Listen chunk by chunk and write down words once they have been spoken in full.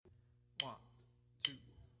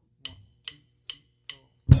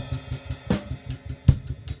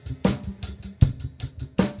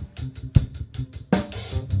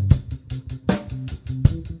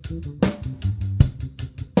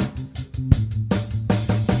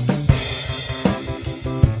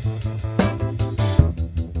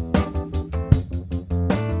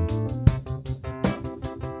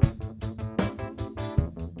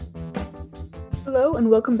and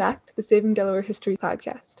welcome back to the Saving Delaware History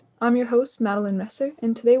podcast. I'm your host, Madeline Messer,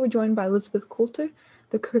 and today we're joined by Elizabeth Coulter,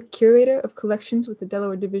 the Curator of Collections with the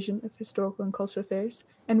Delaware Division of Historical and Cultural Affairs,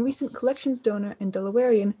 and recent collections donor and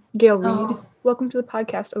Delawarean, Gail Reed. Welcome to the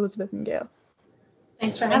podcast, Elizabeth and Gail.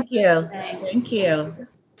 Thanks for having me. Thank you.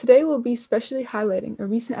 Today we'll be specially highlighting a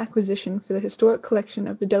recent acquisition for the historic collection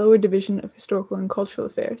of the Delaware Division of Historical and Cultural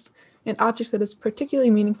Affairs, an object that is particularly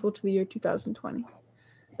meaningful to the year 2020.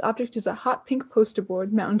 The object is a hot pink poster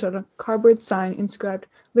board mounted on a cardboard sign inscribed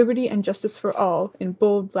 "Liberty and Justice for All" in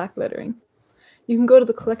bold black lettering. You can go to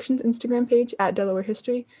the collection's Instagram page at Delaware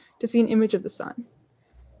History to see an image of the sign.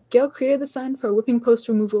 Gail created the sign for a whipping post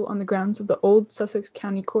removal on the grounds of the old Sussex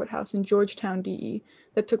County Courthouse in Georgetown, DE,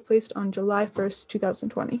 that took place on July 1st,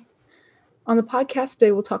 2020. On the podcast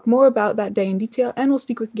today, we'll talk more about that day in detail, and we'll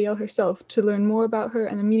speak with Gail herself to learn more about her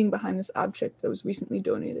and the meaning behind this object that was recently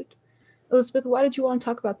donated. Elizabeth, why did you want to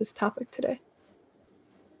talk about this topic today?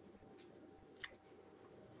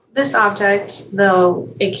 This object, though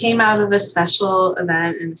it came out of a special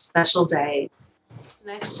event and a special day,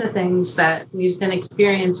 next to things that we've been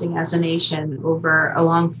experiencing as a nation over a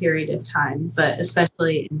long period of time, but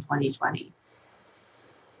especially in 2020.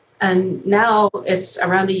 And now it's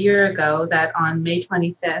around a year ago that on May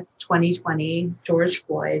 25th, 2020, George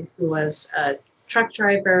Floyd, who was a truck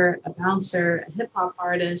driver, a bouncer, a hip hop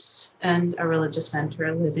artist, and a religious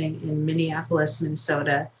mentor living in Minneapolis,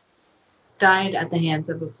 Minnesota, died at the hands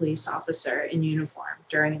of a police officer in uniform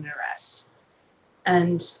during an arrest.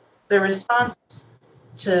 And the response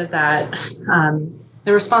to that,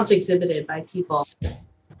 the response exhibited by people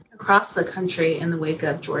across the country in the wake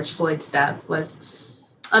of George Floyd's death was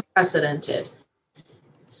unprecedented.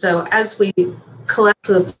 So as we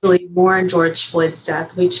collectively mourn George Floyd's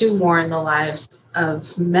death, we too mourn the lives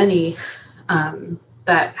of many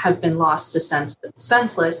that have been lost to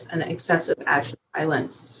senseless and excessive acts of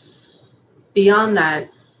violence. Beyond that,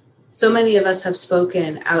 so many of us have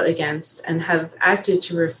spoken out against and have acted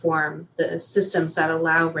to reform the systems that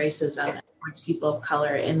allow racism towards people of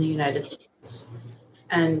color in the United States.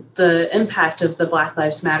 And the impact of the Black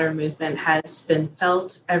Lives Matter movement has been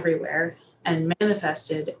felt everywhere and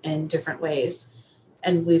manifested in different ways.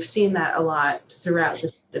 And we've seen that a lot throughout the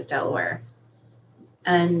state of Delaware.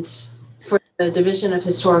 And for the Division of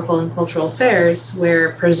Historical and Cultural Affairs,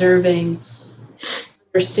 we're preserving,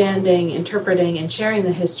 understanding, interpreting, and sharing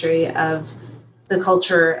the history of the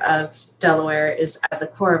culture of Delaware is at the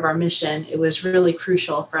core of our mission. It was really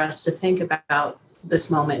crucial for us to think about this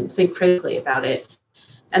moment, think critically about it,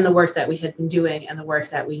 and the work that we had been doing and the work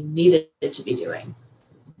that we needed to be doing.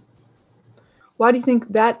 Why do you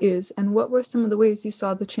think that is, and what were some of the ways you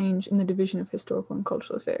saw the change in the Division of Historical and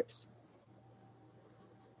Cultural Affairs?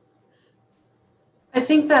 I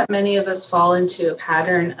think that many of us fall into a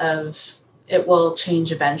pattern of it will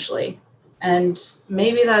change eventually. And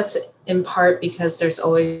maybe that's in part because there's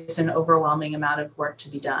always an overwhelming amount of work to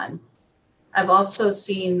be done. I've also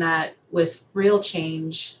seen that with real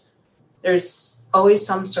change, there's always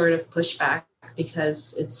some sort of pushback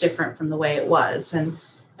because it's different from the way it was. And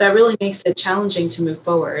that really makes it challenging to move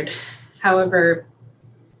forward. However,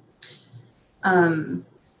 the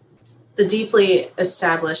deeply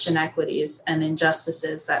established inequities and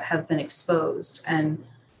injustices that have been exposed and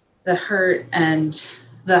the hurt and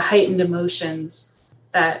the heightened emotions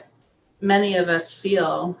that many of us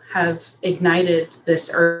feel have ignited this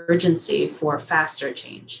urgency for faster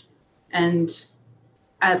change. And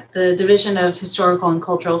at the Division of Historical and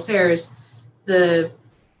Cultural Affairs, the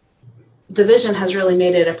division has really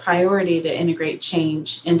made it a priority to integrate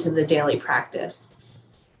change into the daily practice.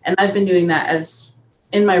 And I've been doing that as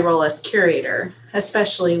in my role as curator,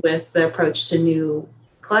 especially with the approach to new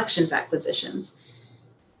collections acquisitions.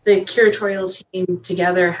 The curatorial team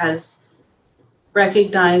together has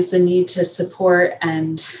recognized the need to support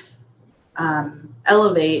and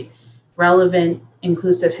elevate relevant,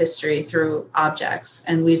 inclusive history through objects.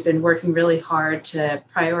 And we've been working really hard to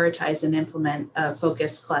prioritize and implement a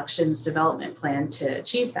focused collections development plan to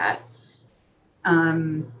achieve that.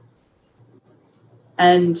 And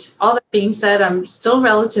all that being said, I'm still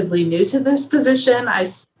relatively new to this position. I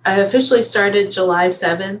officially started July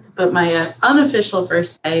 7th, but my unofficial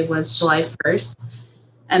first day was July 1st.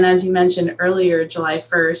 And as you mentioned earlier, July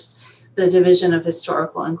 1st, the Division of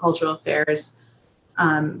Historical and Cultural Affairs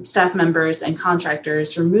staff members and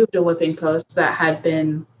contractors removed a whipping post that had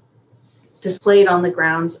been displayed on the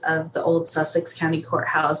grounds of the old Sussex County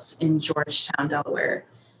Courthouse in Georgetown, Delaware.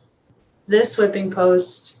 This whipping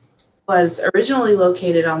post was originally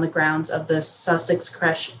located on the grounds of the Sussex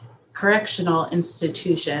Correctional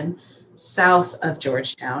Institution south of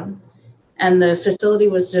Georgetown. And the facility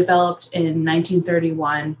was developed in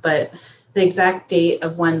 1931, but the exact date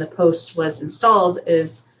of when the post was installed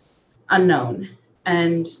is unknown.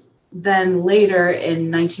 And then later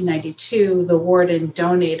in 1992, the warden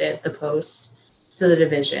donated the post to the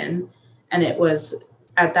division, and it was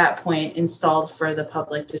at that point installed for the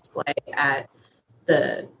public display at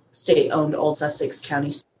the state-owned Old Sussex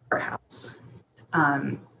County Courthouse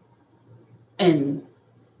in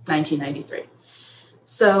 1993.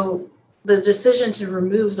 So the decision to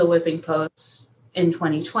remove the whipping posts in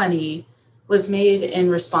 2020 was made in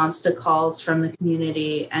response to calls from the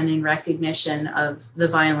community and in recognition of the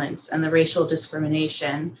violence and the racial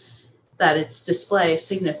discrimination that its display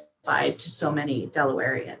signified to so many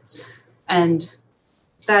Delawareans. And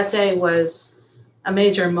that day was a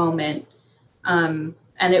major moment. And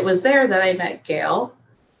it was there that I met Gail.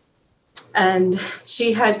 And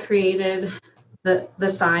she had created the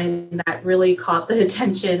sign that really caught the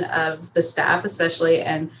attention of the staff, especially,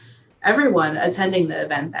 and everyone attending the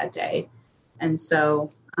event that day. And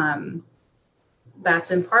so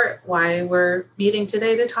that's in part why we're meeting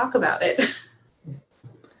today to talk about it.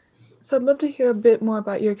 So I'd love to hear a bit more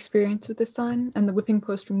about your experience with the sign and the whipping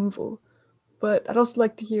post removal. But I'd also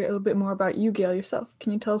like to hear a little bit more about you, Gail, yourself.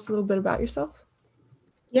 Can you tell us a little bit about yourself?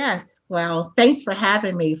 Yes, well, thanks for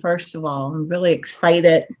having me, first of all. I'm really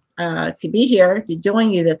excited to be here to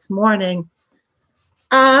join you this morning.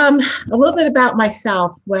 A little bit about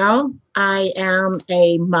myself. Well, I am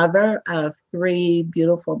a mother of 3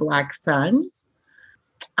 beautiful Black sons.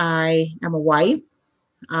 I am a wife.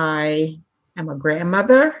 I am a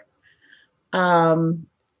grandmother. I'm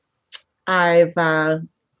a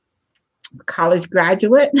college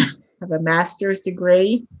graduate. I have a master's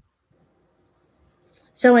degree.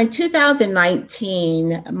 So in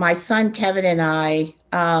 2019, my son Kevin and I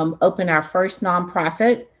opened our first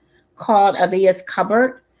nonprofit called Aaliyah's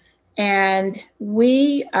Cupboard, and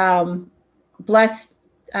we bless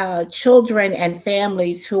children and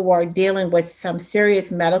families who are dealing with some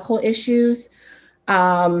serious medical issues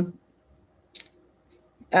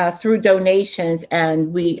through donations,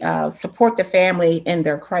 and we support the family in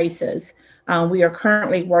their crisis. We are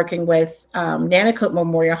currently working with Nanticoke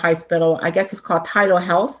Memorial Hospital, I guess it's called Tidal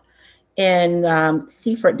Health, in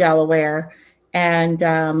Seaford, Delaware. And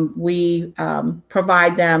we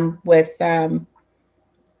provide them with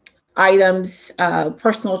items,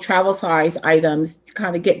 personal travel size items, to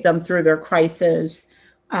kind of get them through their crisis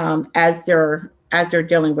as they're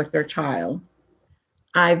dealing with their child.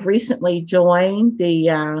 I've recently joined the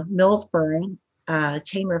Millsboro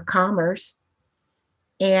Chamber of Commerce,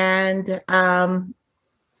 and I'm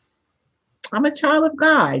a child of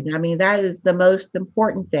God. I mean, that is the most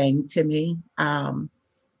important thing to me,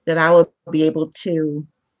 that I will be able to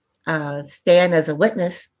stand as a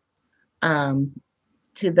witness to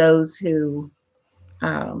those who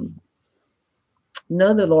know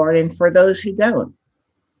the Lord, and for those who don't.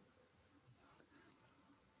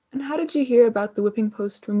 And how did you hear about the whipping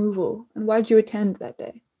post removal, and why did you attend that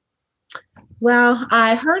day? Well,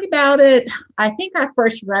 I heard about it. I think I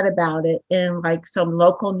first read about it in like some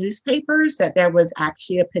local newspapers, that there was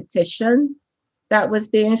actually a petition that was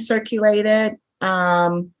being circulated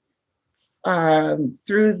through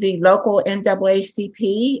the local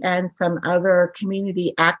NAACP and some other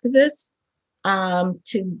community activists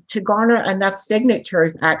to garner enough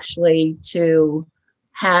signatures actually to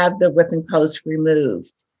have the whipping post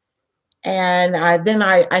removed. And then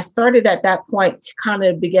I started at that point to kind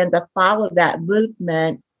of begin to follow that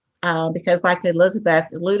movement because, like Elizabeth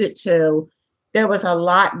alluded to, there was a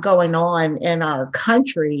lot going on in our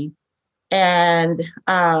country, and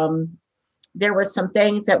there were some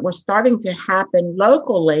things that were starting to happen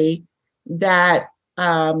locally that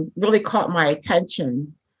really caught my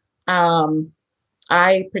attention.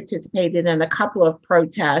 I participated in a couple of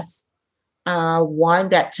protests. One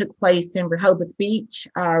that took place in Rehoboth Beach,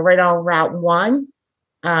 right on Route 1.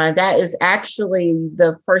 That is actually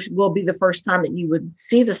will be the first time that you would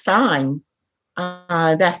see the sign.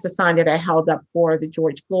 That's the sign that I held up for the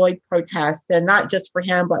George Floyd protest, and not just for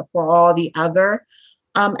him, but for all the other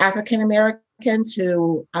African Americans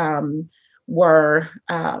who had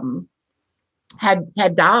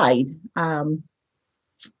died.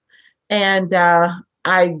 And I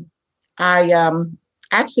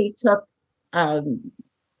actually took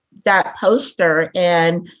that poster,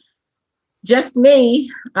 and just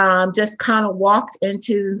me, just kind of walked up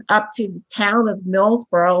to the town of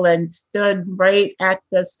Millsboro and stood right at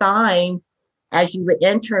the sign as you would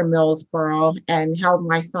enter Millsboro, and held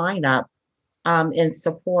my sign up in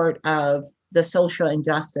support of the social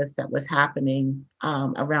injustice that was happening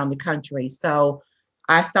around the country. So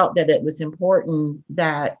I felt that it was important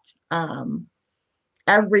that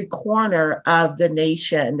every corner of the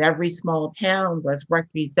nation, every small town was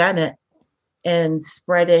represented in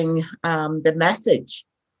spreading the message.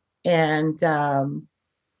 And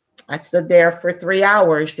I stood there for 3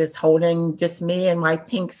 hours just holding just me and my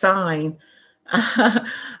pink sign,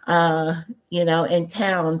 in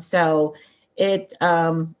town. So it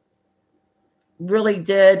really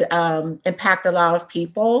did impact a lot of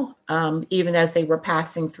people, even as they were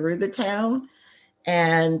passing through the town.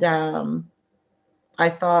 And I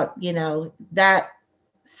thought, that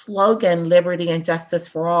slogan, liberty and justice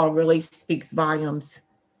for all, really speaks volumes.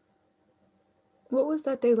 What was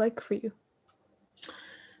that day like for you?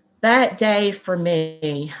 That day for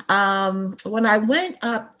me, when I went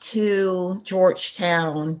up to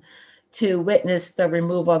Georgetown to witness the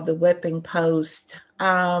removal of the whipping post,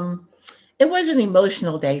 it was an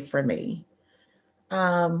emotional day for me.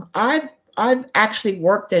 I've actually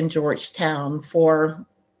worked in Georgetown for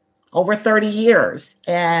over 30 years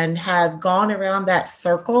and have gone around that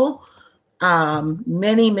circle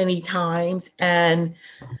many, many times, and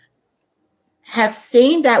have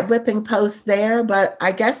seen that whipping post there, but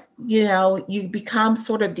I guess, you become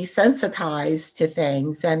sort of desensitized to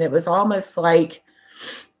things. And it was almost like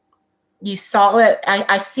you saw it.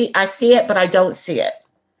 I see it, but I don't see it.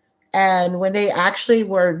 And when they actually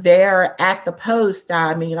were there at the post,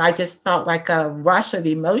 I just felt like a rush of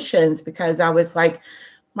emotions, because I was like,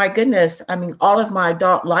 my goodness, all of my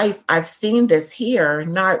adult life, I've seen this here,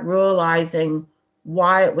 not realizing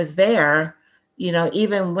why it was there,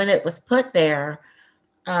 even when it was put there.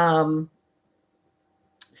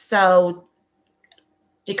 So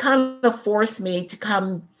it kind of forced me to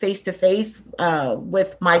come face to face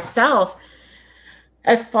with myself,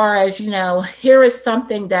 as far as, here is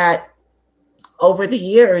something that over the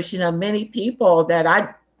years, many people that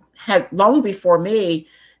I had long before me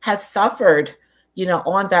has suffered,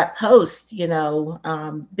 on that post,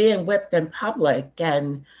 being whipped in public,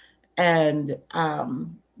 and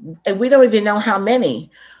we don't even know how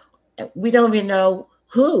many. We don't even know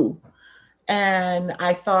who. And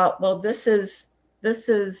I thought, well, this is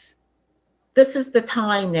the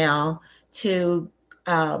time now to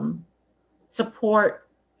support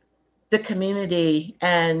the community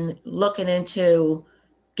and looking into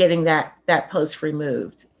getting that post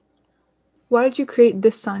removed. Why did you create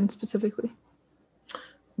this sign specifically?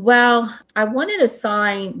 Well, I wanted a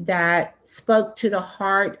sign that spoke to the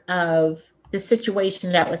heart of the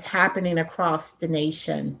situation that was happening across the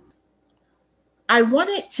nation. I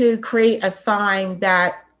wanted to create a sign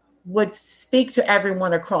that would speak to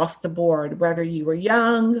everyone across the board, whether you were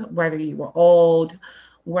young, whether you were old,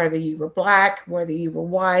 whether you were Black, whether you were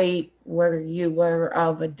white, whether you were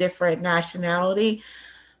of a different nationality.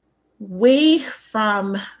 We,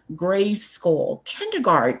 from grade school,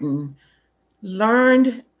 kindergarten,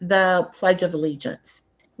 learned the Pledge of Allegiance.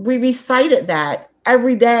 We recited that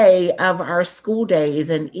every day of our school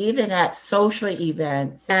days, and even at social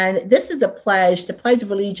events. And this is a pledge. The Pledge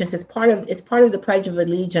of Allegiance is part of the Pledge of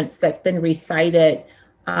Allegiance that's been recited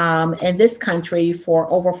in this country for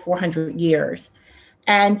over 400 years.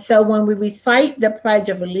 And so when we recite the Pledge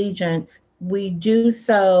of Allegiance, we do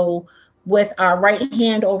so with our right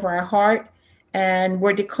hand over our heart, and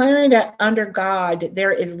we're declaring that under God,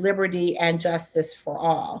 there is liberty and justice for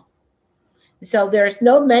all. So there's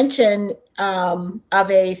no mention of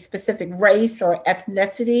a specific race or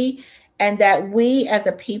ethnicity, and that we as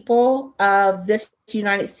a people of this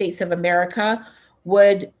United States of America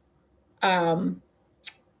would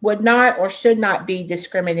not or should not be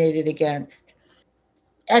discriminated against.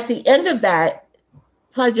 At the end of that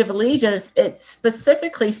Pledge of Allegiance, it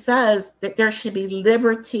specifically says that there should be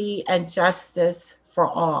liberty and justice for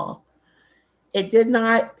all. It did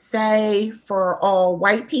not say for all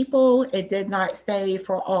white people. It did not say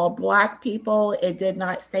for all Black people. It did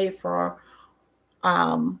not say for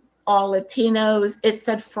all Latinos. It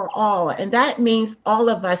said for all. And that means all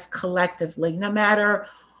of us collectively, no matter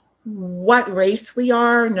what race we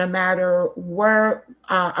are, no matter where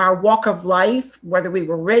our walk of life, whether we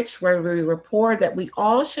were rich, whether we were poor, that we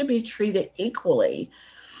all should be treated equally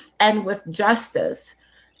and with justice.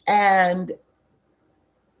 And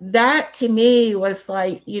that to me was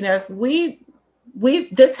like, if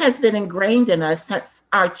this has been ingrained in us since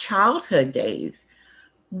our childhood days.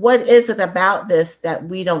 What is it about this that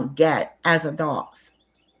we don't get as adults?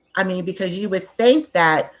 Because you would think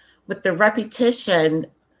that with the repetition,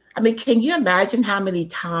 can you imagine how many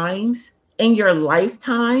times in your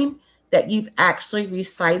lifetime that you've actually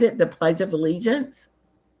recited the Pledge of Allegiance?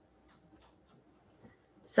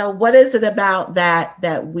 So what is it about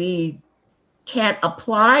that we can't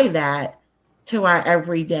apply that to our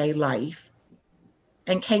everyday life.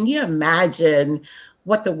 And can you imagine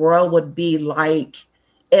what the world would be like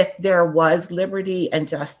if there was liberty and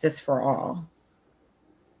justice for all?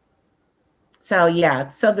 So yeah,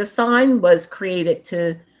 so the sign was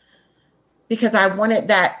created because I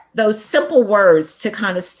wanted those simple words to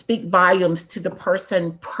kind of speak volumes to the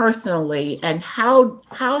person personally. And how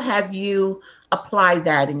have you applied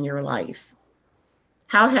that in your life?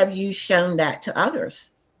 How have you shown that to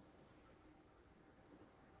others?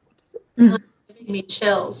 Really giving me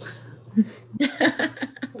chills.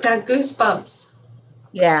 Got goosebumps.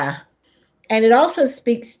 Yeah. And it also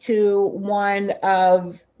speaks to one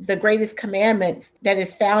of the greatest commandments that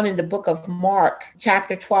is found in the book of Mark,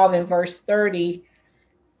 chapter 12 and verse 30,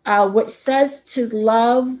 which says to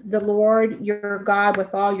love the Lord your God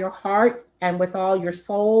with all your heart and with all your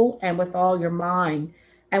soul and with all your mind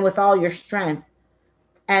and with all your strength.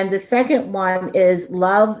 And the second one is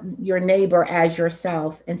love your neighbor as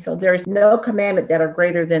yourself. And so there's no commandment that are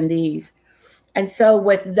greater than these. And so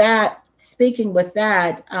with that, speaking with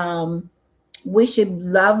that, we should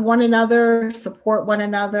love one another, support one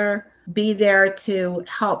another, be there to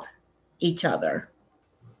help each other.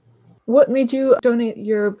 What made you donate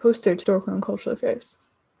your poster to Historical and Cultural Affairs?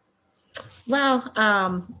 Well,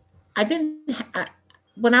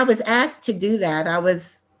 when I was asked to do that, I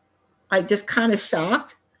was just kind of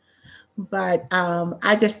shocked, but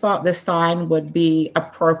I just thought the sign would be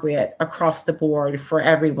appropriate across the board for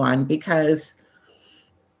everyone because,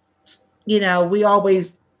 we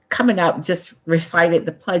always coming up just recited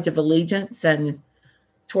the Pledge of Allegiance, and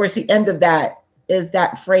towards the end of that is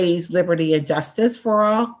that phrase, liberty and justice for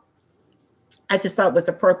all. I just thought it was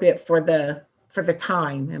appropriate for the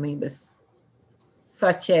time. I mean, it was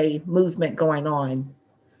such a movement going on.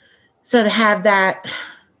 So to have that,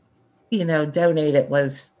 donated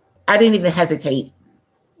I didn't even hesitate,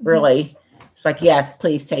 really. It's like, yes,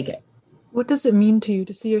 please take it. What does it mean to you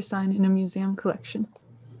to see your sign in a museum collection?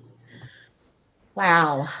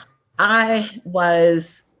 Wow. I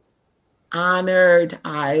was honored.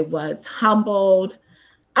 I was humbled.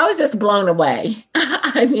 I was just blown away.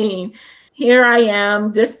 I mean, here I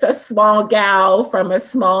am, just a small gal from a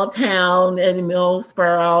small town in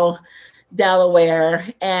Millsboro, Delaware,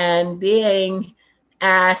 and being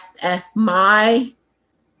asked if my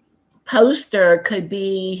poster could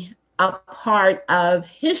be a part of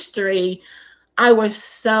history. I was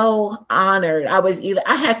so honored.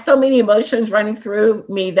 I had so many emotions running through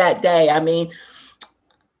me that day. I mean,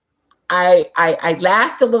 I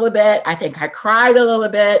laughed a little bit. I think I cried a little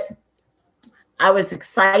bit. I was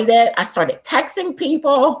excited. I started texting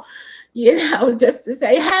people, just to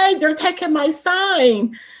say, hey, they're taking my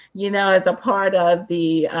sign, as a part of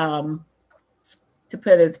the, to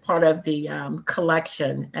put as part of the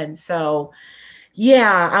collection. And so,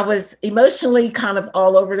 yeah, I was emotionally kind of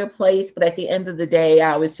all over the place, but at the end of the day,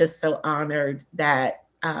 I was just so honored that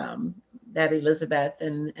that Elizabeth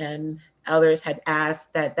and others had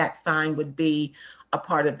asked that sign would be a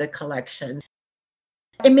part of the collection.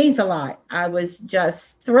 It means a lot. I was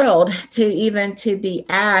just thrilled to be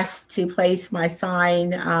asked to place my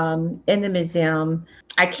sign in the museum.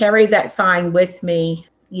 I carried that sign with me,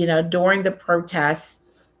 during the protests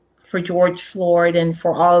for George Floyd and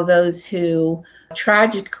for all of those who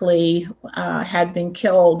tragically had been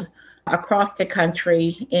killed across the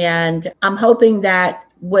country. And I'm hoping that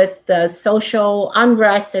with the social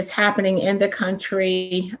unrest that's happening in the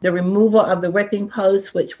country, the removal of the whipping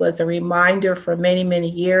post, which was a reminder for many, many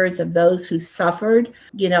years of those who suffered,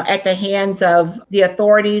 at the hands of the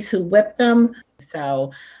authorities who whipped them.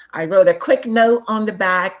 So I wrote a quick note on the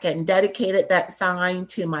back and dedicated that sign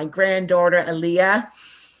to my granddaughter, Aaliyah.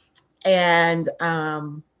 And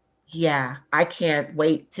I can't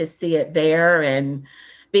wait to see it there and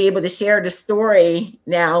be able to share the story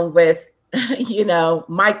now with,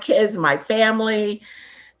 my kids, my family,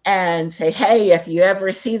 and say, hey, if you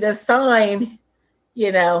ever see this sign,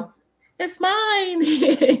 it's mine.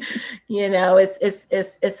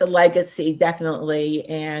 It's a legacy, definitely.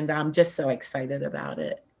 And I'm just so excited about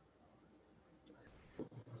it.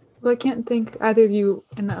 Well, I can't thank either of you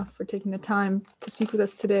enough for taking the time to speak with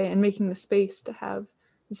us today and making the space to have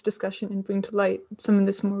this discussion and bring to light some of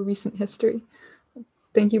this more recent history.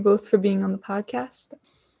 Thank you both for being on the podcast.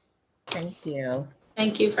 Thank you.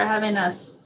 Thank you for having us.